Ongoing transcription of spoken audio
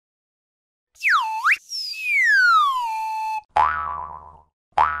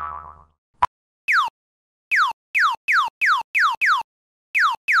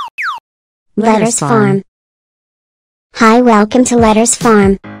Letters Farm. Hi, welcome to Letters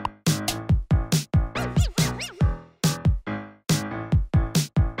Farm.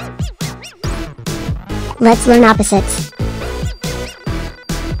 Let's learn opposites.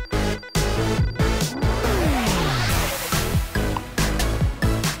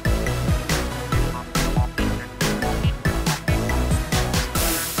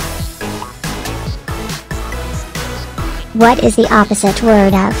 What is the opposite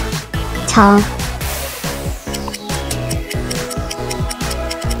word of tall?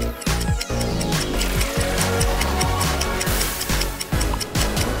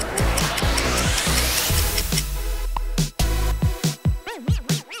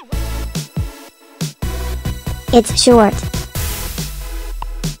 It's short.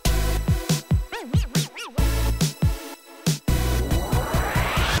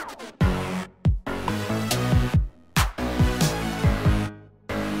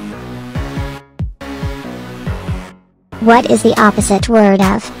 What is the opposite word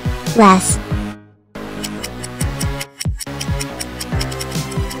of less?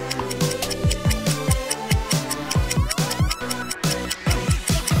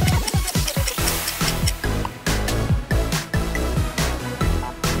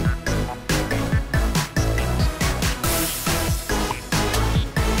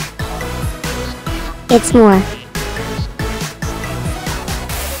 It's more.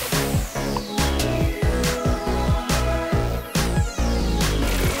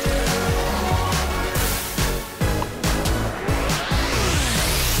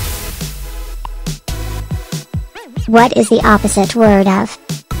 What is the opposite word of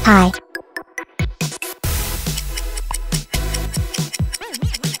high?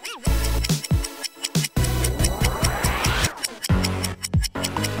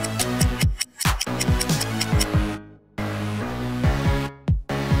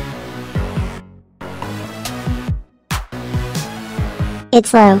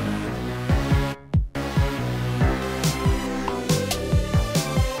 It's low.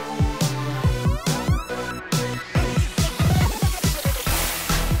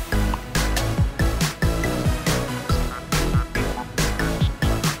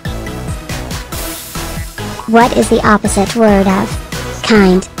 What is the opposite word of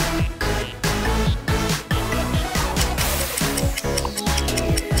kind?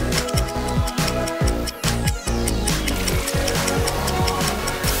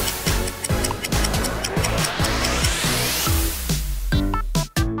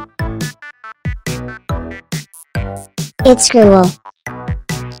 It's cruel.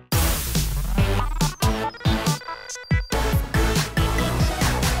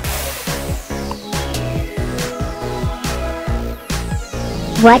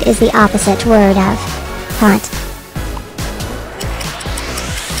 What is the opposite word of hot?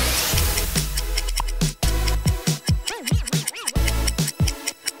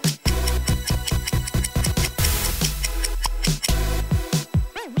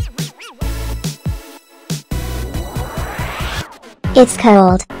 It's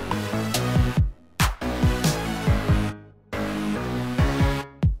cold.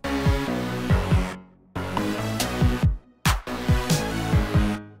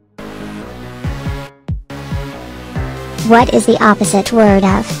 What is the opposite word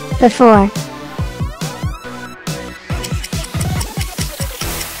of before?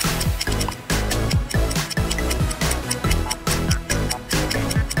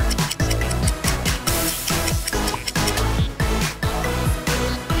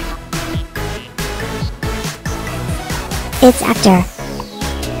 It's after.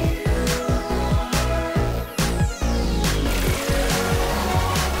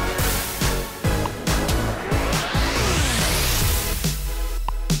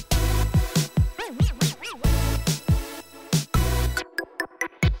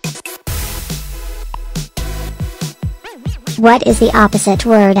 What is the opposite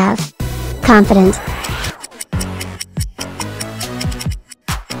word of confident?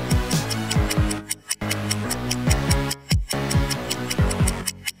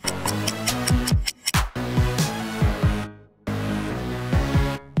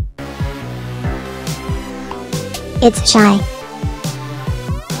 It's shy.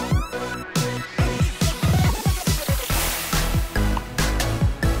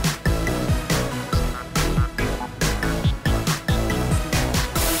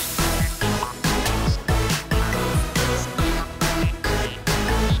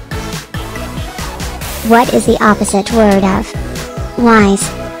 What is the opposite word of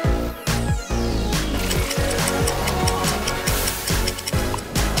wise?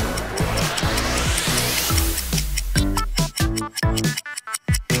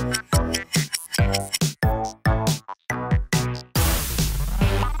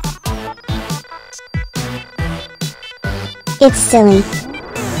 It's silly.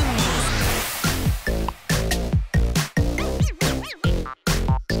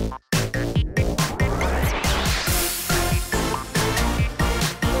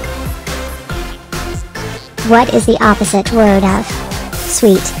 What is the opposite word of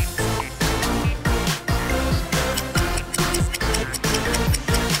sweet?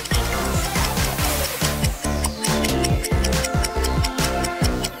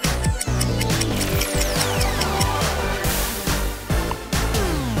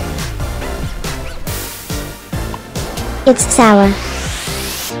 It's sour.